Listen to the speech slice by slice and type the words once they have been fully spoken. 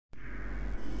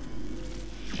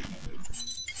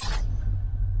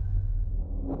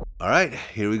All right,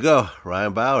 here we go.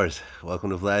 Ryan Bowers, welcome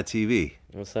to VladTV.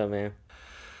 What's up, man?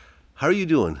 How are you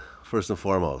doing, first and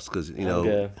foremost? Because I'm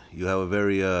good. you have a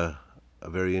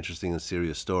very interesting and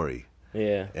serious story.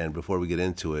 Yeah. And before we get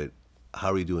into it,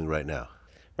 how are you doing right now?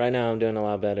 Right now, I'm doing a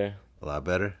lot better. A lot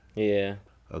better. Yeah.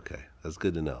 Okay, that's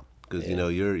good to know. Because Yeah.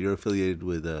 you're affiliated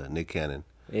with Nick Cannon.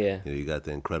 Yeah. You got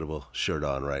the incredible shirt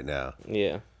on right now.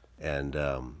 Yeah. And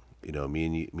me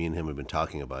and him have been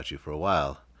talking about you for a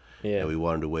while. Yeah. And we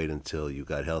wanted to wait until you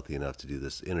got healthy enough to do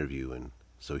this interview, and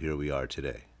so here we are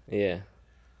today. Yeah.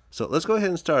 So let's go ahead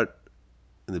and start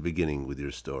in the beginning with your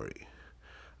story.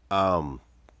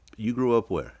 You grew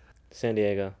up where? San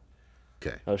Diego,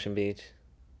 Okay, Ocean Beach.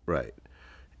 right.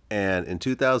 And in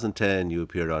 2010, you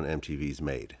appeared on MTV's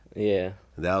Made. Yeah.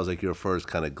 And that was like your first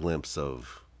kind of glimpse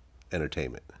of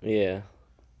entertainment. Yeah.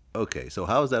 Okay, so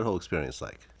how was that whole experience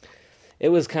like? It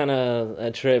was kind of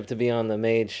a trip to be on the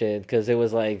made shit because it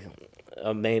was like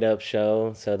a made up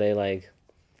show. So they like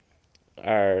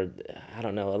are, I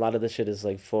don't know, a lot of the shit is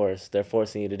like forced. They're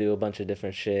forcing you to do a bunch of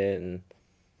different shit and,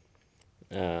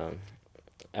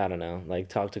 I don't know, like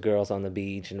talk to girls on the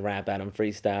beach and rap at them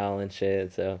freestyle and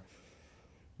shit. So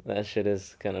that shit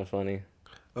is kind of funny.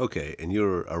 Okay, and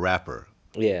you're a rapper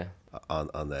Yeah.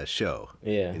 on that show.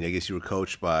 Yeah. And I guess you were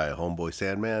coached by Homeboy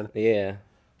Sandman? Yeah.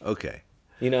 Okay.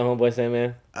 You know Homeboy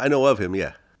Sandman? I know of him,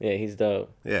 yeah. Yeah, he's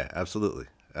dope. Yeah, absolutely.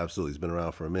 Absolutely. He's been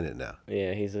around for a minute now.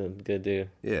 Yeah, he's a good dude.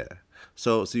 Yeah.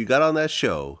 So you got on that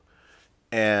show,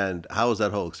 and how was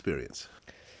that whole experience?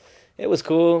 It was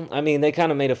cool. I mean, they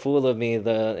kind of made a fool of me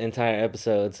the entire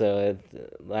episode, so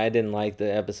I didn't like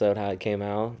the episode how it came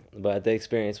out, but the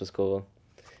experience was cool.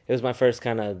 It was my first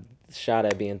kind of shot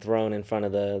at being thrown in front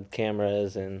of the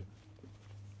cameras and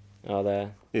all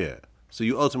that. Yeah. So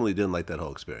you ultimately didn't like that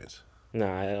whole experience. No,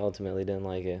 I ultimately didn't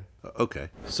like it. Okay.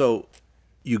 So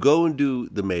you go and do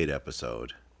the Maid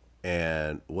episode,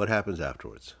 and what happens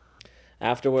afterwards?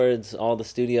 Afterwards, all the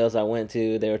studios I went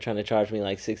to, they were trying to charge me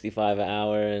like $65 an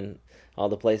hour, and all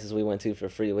the places we went to for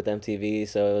free with MTV.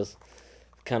 So it was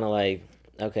kind of like,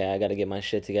 okay, I got to get my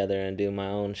shit together and do my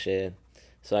own shit.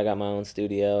 So I got my own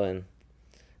studio and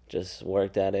just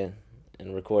worked at it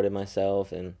and recorded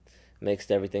myself and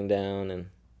mixed everything down and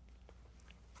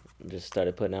just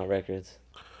started putting out records.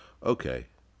 Okay.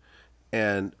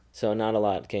 And So not a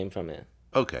lot came from it.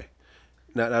 okay.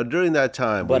 Now during that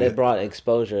time, But it brought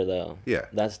exposure, though. Yeah.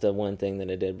 That's the one thing that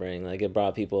it did bring. Like, it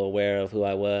brought people aware of who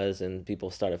I was, and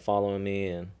people started following me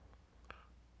and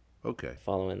okay.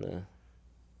 following the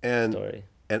And story.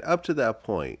 and up to that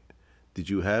point, did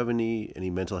you have any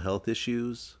mental health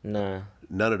issues? Nah,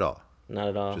 None at all. not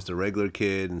at all. Just a regular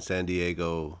kid in San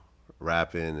Diego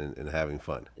rapping and having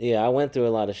fun. Yeah, I went through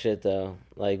a lot of shit, though.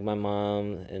 Like, my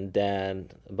mom and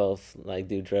dad both, like,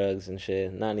 do drugs and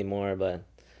shit. Not anymore, but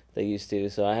they used to.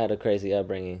 So I had a crazy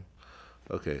upbringing.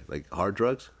 Okay, like hard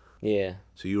drugs? Yeah,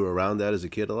 So you were around that as a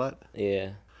kid a lot?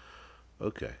 yeah.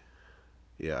 Okay.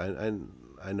 Yeah,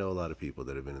 I know a lot of people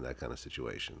that have been in that kind of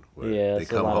situation where Yeah, they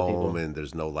it's a come lot of home people. and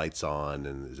there's no lights on,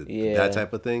 and is it Yeah. that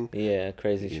type of thing? Yeah,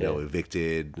 crazy You shit. know,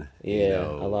 evicted, Yeah,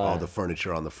 a lot. all the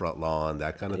furniture on the front lawn,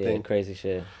 that kind of Yeah, thing. crazy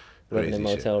shit. Living in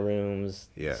Crazy shit. motel rooms,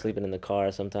 Yeah. sleeping in the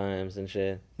car sometimes and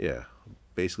shit. Yeah,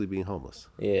 basically being homeless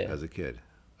Yeah, as a kid.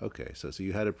 Okay, so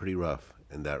you had it pretty rough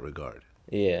in that regard.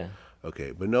 yeah.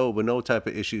 Okay, but no type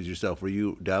of issues yourself. Were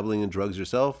you dabbling in drugs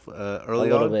yourself A early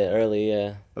little on? bit early,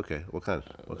 yeah. Okay, what kind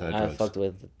of I drugs? fucked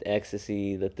with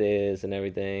ecstasy, the Thiz, and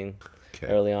everything Okay.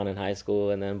 early on in high school,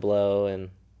 and then blow,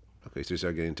 and Okay, so you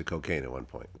started getting into cocaine at one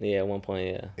point yeah, at one point,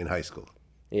 yeah, in high school.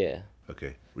 yeah,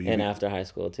 Okay. Were you and after high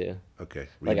school too. Okay.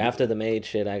 Were Like you- after the made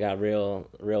shit, I got real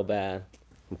bad.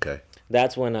 Okay.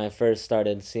 That's when I first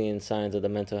started seeing signs of the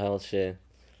mental health shit,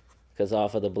 because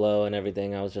off of the blow and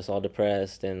everything, I was just all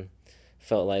depressed and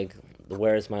felt like,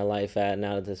 where's my life at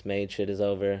now that this made shit is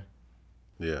over?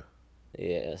 Yeah.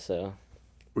 Yeah, so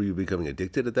Were you becoming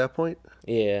addicted at that point?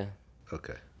 yeah,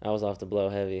 Okay. I was off the blow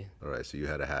heavy. All right. So you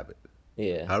had a habit.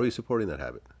 Yeah, How are you supporting that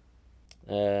habit?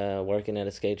 working at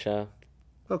a skate shop.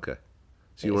 Okay.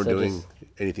 So you Yeah, weren't so doing just-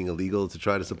 anything illegal to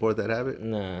try to support that habit?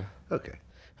 Nah, Okay.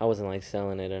 I wasn't like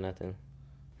selling it or nothing.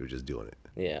 You were just doing it.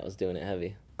 Yeah, I was doing it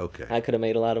heavy. Okay. I could have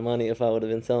made a lot of money if I would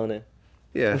have been selling it.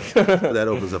 Yeah. That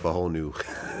opens up a whole new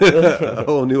a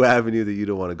whole new avenue that you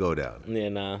don't want to go down. Yeah,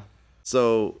 nah.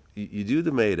 So you do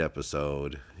the Maid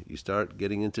episode, you start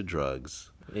getting into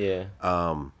drugs. Yeah.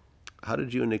 How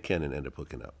did you and Nick Cannon end up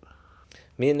hooking up?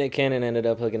 Me and Nick Cannon ended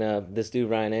up hooking up. This dude,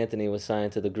 Ryan Anthony, was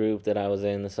signed to the group that I was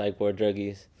in, the Psych Ward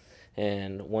Druggies.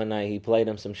 And one night he played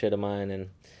him some shit of mine, and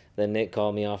then Nick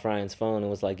called me off Ryan's phone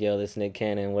and was like, yo, this Nick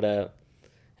Cannon, what up?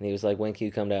 And he was like, when can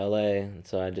you come to LA? And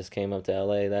so I just came up to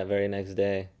LA that very next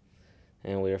day.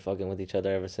 and we were fucking with each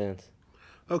other ever since.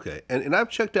 Okay, and I've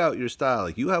checked out your style.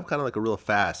 Like you have kind of like a real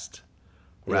fast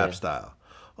rap Yeah. style,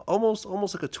 almost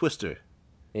like a Twister.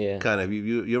 Yeah. Kind of.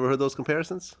 You ever heard those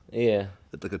comparisons? Yeah.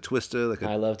 Like a Twister, like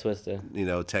I a love Twister.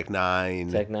 Tech Nine,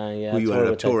 Tech Nine, yeah. who I you toured ended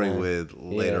up with Tech touring Nine. with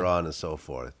later Yeah. on and so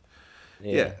forth.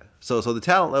 Yeah. Yeah. So the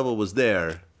talent level was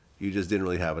there. You just didn't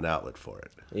really have an outlet for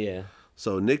it. Yeah.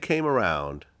 So Nick came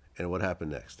around, and what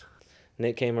happened next?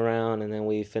 Nick came around, and then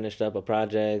we finished up a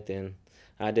project, and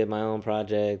I did my own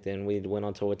project, and we went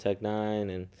on tour with Tech Nine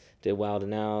and did Wild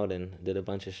and Out and did a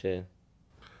bunch of shit.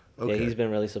 Okay. Yeah, he's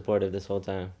been really supportive this whole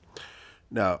time.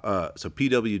 Now, so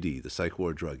PWD, the Psych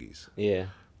Ward Druggies. Yeah.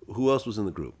 Who else was in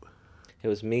the group? It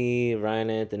was me, Ryan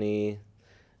Anthony.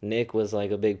 Nick was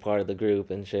like a big part of the group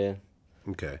and shit.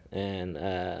 Okay. And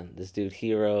this dude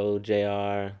Hero,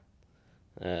 JR,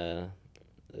 a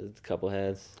couple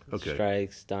heads, Okay.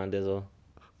 Strikes, Don Dizzle.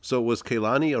 So was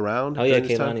Kehlani around? Oh yeah, during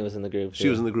this time? Kehlani was in the group. She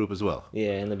too. was in the group as well.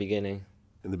 Yeah, in the beginning.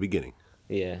 In the beginning.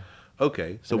 Yeah.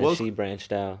 Okay. So And then she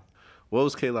branched out. what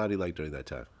was Kehlani like during that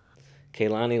time?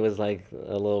 Kehlani was like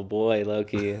a little boy, low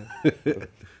key.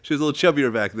 She was a little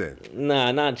chubbier back then.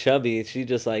 Nah, not chubby. She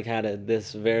just like had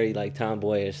this very like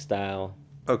tomboyish style.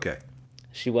 Okay.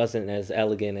 She wasn't as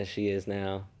elegant as she is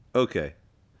now. Okay.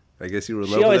 I guess you were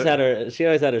in love She always with her. had her. She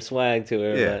always had her swag to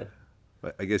her.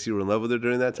 Yeah. I guess you were in love with her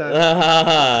during that time.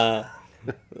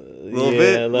 But... Little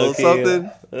bit, little something?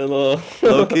 A little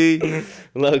Low key.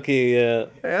 low key. Yeah.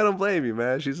 Hey, I don't blame you,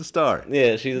 man. She's a star.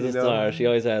 Yeah, she's a You know? star. She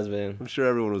always has been. I'm sure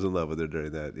everyone was in love with her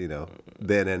during that,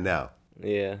 then and now.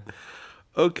 Yeah.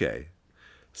 Okay.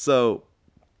 So,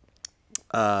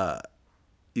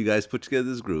 you guys put together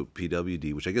this group,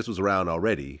 PWD, which I guess was around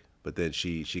already, but then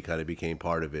she kind of became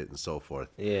part of it and so forth.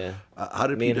 Yeah. How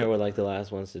did Me and her were like the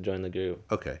last ones to join the group.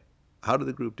 Okay. How did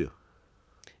the group do?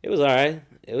 It was alright.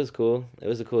 It was cool. It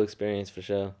was a cool experience for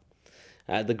sure.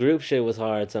 The group shit was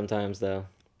hard sometimes though.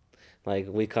 Like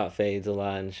we caught fades a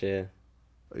lot and shit.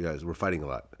 You guys were fighting a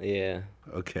lot. Yeah.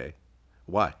 Okay.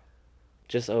 Why?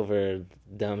 Just over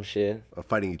dumb shit.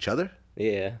 Fighting each other?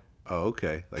 Yeah. Oh,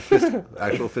 okay. Like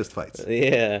actual fist fights.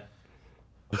 Yeah.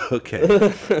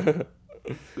 Okay.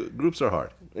 Groups are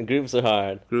hard. Groups are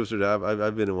hard. Groups are.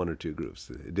 I've been in one or two groups.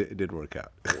 It didn't work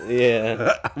out.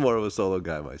 Yeah. I'm more of a solo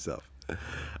guy myself.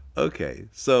 Okay,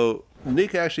 so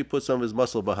Nick actually put some of his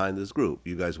muscle behind this group.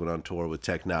 You guys went on tour with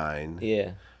Tech Nine.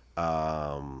 Yeah.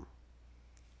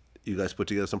 You guys put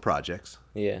together some projects.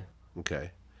 Yeah.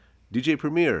 Okay. DJ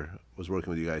Premier was working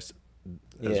with you guys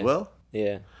as Yeah. well.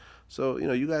 Yeah. So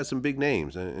you guys had some big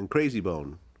names. And Crazy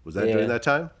Bone, was that Yeah. during that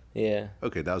time? Yeah.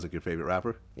 Okay, that was like your favorite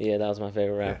rapper. Yeah, that was my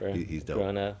favorite rapper. he's dope.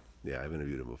 Growing up. Yeah, I've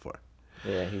interviewed him before.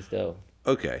 Yeah, he's dope.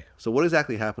 Okay, so what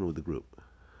exactly happened with the group?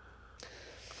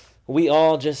 We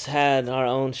all just had our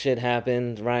own shit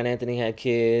happen. Ryan Anthony had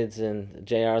kids, and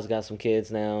JR's got some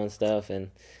kids now and stuff.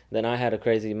 And then I had a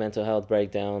crazy mental health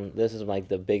breakdown. This is like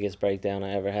the biggest breakdown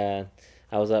I ever had.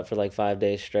 I was up for like 5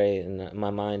 days straight, and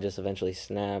my mind just eventually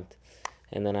snapped.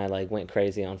 And then I like went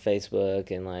crazy on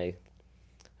Facebook and like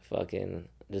fucking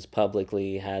just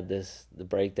publicly had the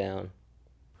breakdown.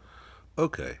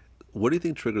 Okay, what do you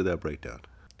think triggered that breakdown?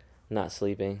 Not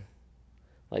sleeping,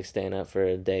 like staying up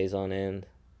for days on end.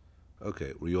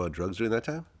 Okay, were you on drugs during that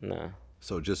time? No.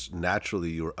 So just naturally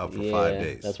you were up for Yeah, 5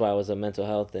 days. that's why it was a mental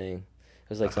health thing. It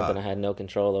was like something I had no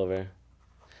control over.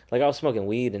 Like I was smoking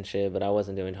weed and shit, but I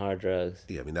wasn't doing hard drugs.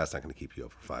 Yeah, I mean that's not going to keep you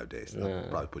up for 5 days. That'll No.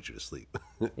 probably put you to sleep.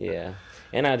 Yeah,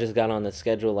 and I just got on the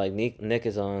schedule like Nick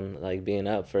is on, like being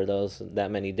up for that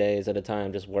many days at a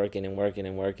time, just working and working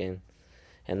and working,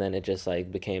 and then it just like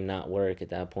became not work at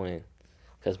that point,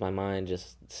 because my mind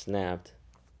just snapped.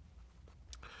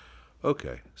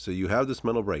 Okay, so you have this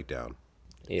mental breakdown,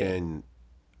 Yeah, and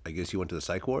I guess you went to the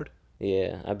psych ward.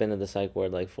 yeah, I've been to the psych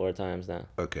ward like 4 times now.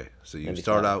 Okay, so you Maybe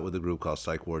start 5. out with a group called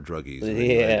Psych Ward Druggies, and then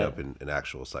you Yeah. end up in an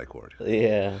actual psych ward.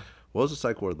 Yeah, What was the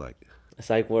psych ward like? the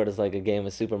psych ward is like a game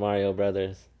of Super Mario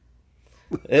Brothers.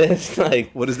 It's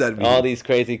like What does that mean? all these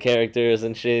crazy characters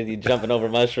and shit. You jumping over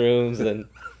mushrooms and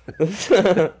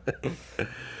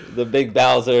the big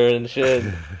Bowser and shit.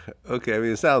 Okay, I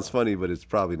mean it sounds funny, but it's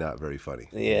probably not very funny.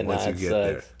 Yeah, once nah, you it get sucks.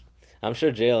 there. I'm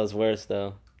sure jail is worse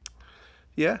though.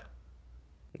 Yeah,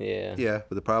 Yeah. yeah,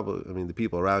 but the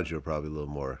people around you are probably a little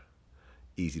more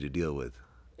easy to deal with.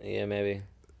 Yeah, maybe.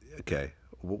 Okay,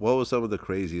 what were some of the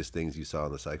craziest things you saw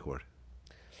in the psych ward?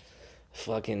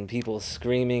 Fucking people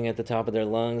screaming at the top of their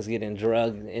lungs, getting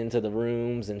drugged into the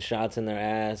rooms and shots in their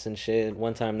ass and shit.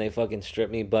 One time they fucking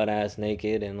stripped me butt ass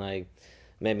naked and like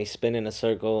made me spin in a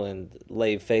circle and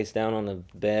lay face down on the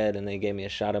bed, and they gave me a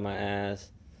shot in my ass.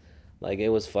 Like it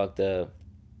was fucked up.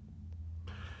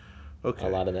 Okay. A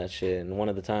lot of that shit. And one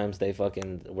of the times they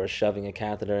fucking were shoving a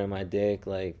catheter in my dick,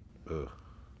 like, Ugh.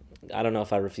 I don't know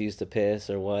if I refused to piss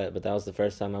or what, but that was the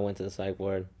first time I went to the psych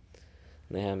ward.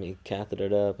 And they had me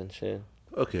cathetered up and shit.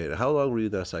 Okay, now how long were you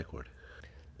in that psych ward?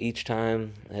 Each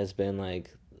time has been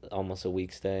like almost a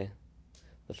week stay.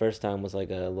 The first time was like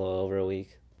a little over a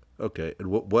week. Okay, and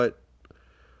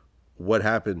what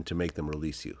happened to make them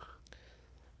release you?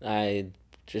 I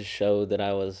just showed that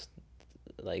I was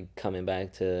like coming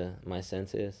back to my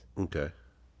senses. Okay.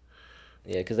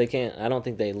 Yeah, because they can't, I don't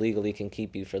think they legally can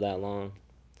keep you for that long.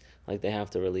 Like, they have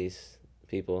to release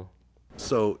people.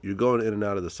 So you're going in and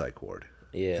out of the psych ward.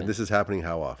 Yeah. And this is happening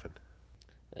how often?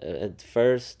 At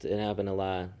first, it happened a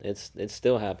lot. It's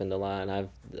still happened a lot. And I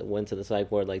went to the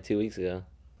psych ward like 2 weeks ago.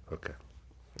 Okay.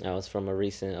 I was from a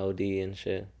recent OD and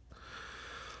shit.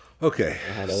 Okay.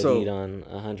 I had OD'd on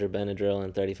 100 Benadryl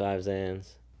and 35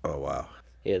 Xans. Oh, wow.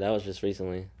 Yeah, that was just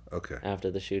recently. Okay.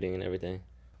 After the shooting and everything.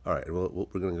 All right. Well,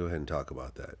 we're going to go ahead and talk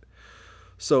about that.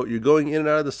 So you're going in and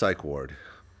out of the psych ward.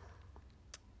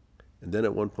 And then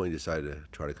at one point you decided to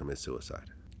try to commit suicide.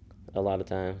 A lot of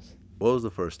times. What was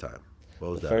the first time? What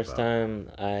was The that first about?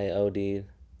 time I OD'd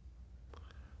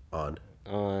On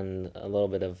a little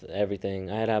bit of everything.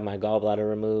 I had my gallbladder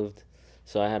removed,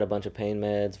 so I had a bunch of pain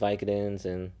meds, Vicodins,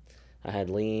 and I had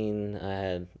lean. I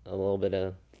had a little bit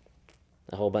of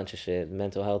a whole bunch of shit,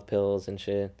 mental health pills and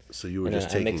shit. So you were and just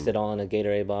I taking... mixed it all in a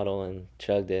Gatorade bottle and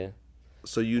chugged it.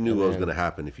 So you knew And what was then- going to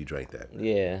happen if you drank that.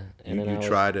 Yeah, and You, then you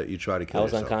tried to kill I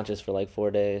was yourself. unconscious for like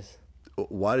 4 days.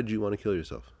 Why did you want to kill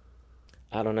yourself?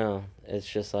 I don't know. It's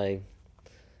just like,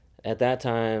 at that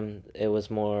time, it was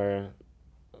more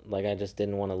like I just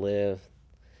didn't want to live.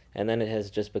 And then it has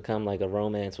just become like a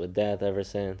romance with death ever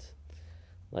since.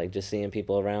 Like, just seeing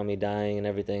people around me dying and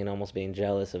everything and almost being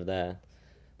jealous of that.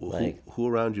 Like, Who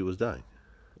around you was dying?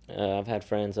 I've had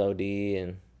friends OD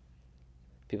and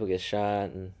people get shot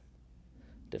and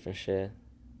different shit.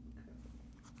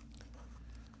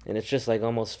 And it's just like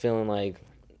almost feeling like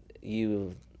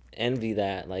you envy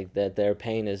that, like that their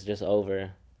pain is just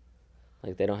over.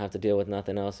 Like they don't have to deal with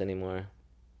nothing else anymore.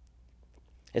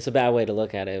 It's a bad way to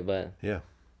look at it, but Yeah.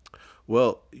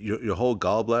 Well, your whole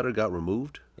gallbladder got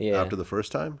removed Yeah. after the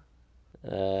first time?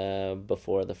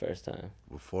 before the first time.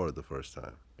 Before the first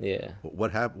time. Yeah.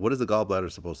 What happened? What is the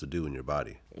gallbladder supposed to do in your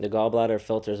body? The gallbladder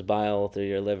filters bile through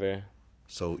your liver.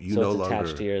 So you So no it's longer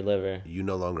attached to your liver. you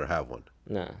no longer have one.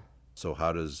 No. So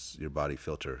how does your body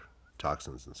filter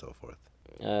toxins and so forth?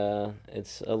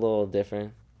 It's a little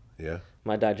different. Yeah.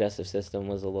 My digestive system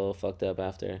was a little fucked up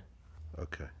after.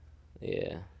 Okay.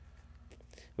 Yeah.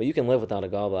 But you can live without a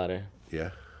gallbladder.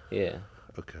 Yeah. Yeah.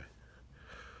 Okay.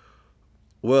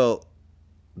 Well,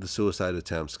 the suicide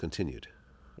attempts continued.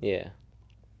 Yeah.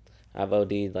 I've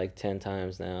OD'd like 10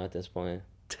 times now at this point.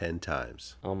 10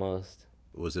 times. Almost.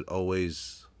 Was it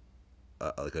always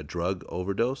like a drug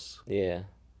overdose? Yeah.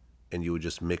 And you would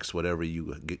just mix whatever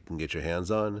you can get your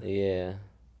hands on? Yeah.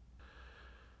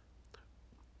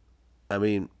 I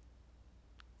mean,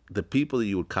 the people that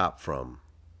you would cop from,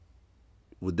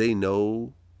 would they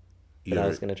know But I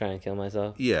was going to try and kill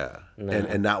myself? Yeah, No.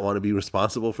 and not want to be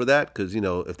responsible for that? Because,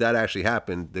 if that actually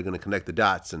happened, they're going to connect the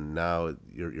dots, and now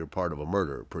you're part of a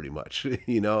murder, pretty much,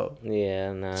 Yeah,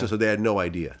 no. So they had no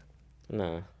idea.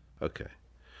 No. Okay.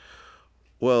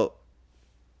 Well,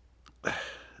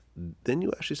 then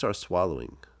you actually start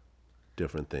swallowing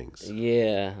different things.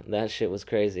 Yeah, that shit was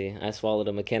crazy. I swallowed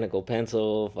a mechanical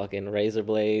pencil, fucking razor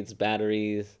blades,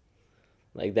 batteries.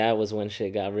 Like, that was when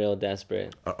shit got real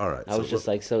desperate. All right. I was just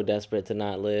like so desperate to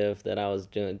not live that I was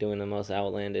doing the most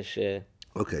outlandish shit.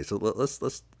 Okay, so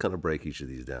let's kind of break each of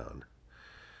these down.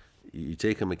 You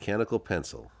take a mechanical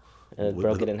pencil. And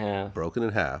broke it in half Broken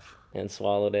in half. and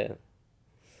swallowed it.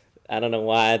 I don't know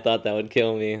why I thought that would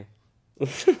kill me.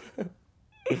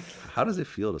 How does it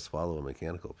feel to swallow a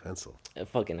mechanical pencil? It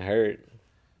fucking hurt.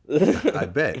 I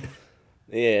bet.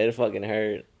 Yeah, it fucking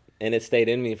hurt. And it stayed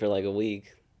in me for like a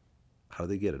week. How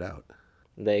do they get it out?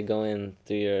 They go in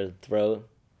through your throat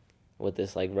with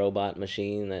this like robot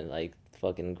machine that like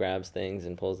fucking grabs things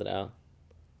and pulls it out.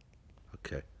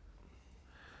 Okay.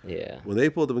 Yeah. When they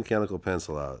pulled the mechanical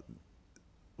pencil out,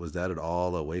 was that at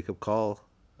all a wake-up call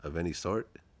of any sort?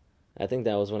 I think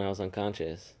that was when I was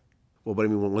unconscious. Well, but I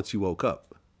mean, once you woke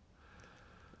up.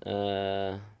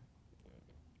 I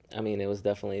mean, it was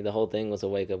definitely, the whole thing was a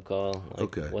wake-up call.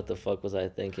 Like, Okay. what the fuck was I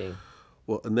thinking?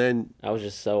 Well, and then, I was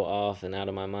just so off and out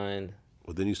of my mind.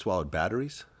 then you swallowed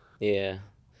batteries? Yeah.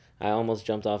 I almost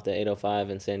jumped off the 805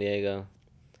 in San Diego.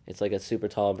 It's like a super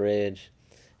tall bridge.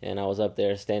 And I was up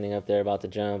there, standing up there about to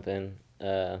jump, and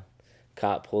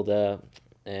cop pulled up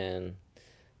and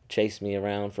chased me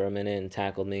around for a minute and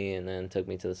tackled me and then took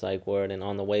me to the psych ward. And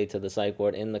on the way to the psych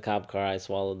ward in the cop car, I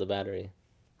swallowed the battery.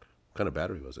 What kind of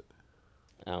battery was it?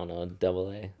 I don't know,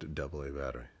 AA. Double A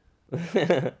battery.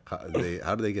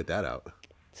 How do they get that out?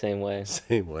 Same way.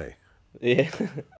 Same way. Yeah.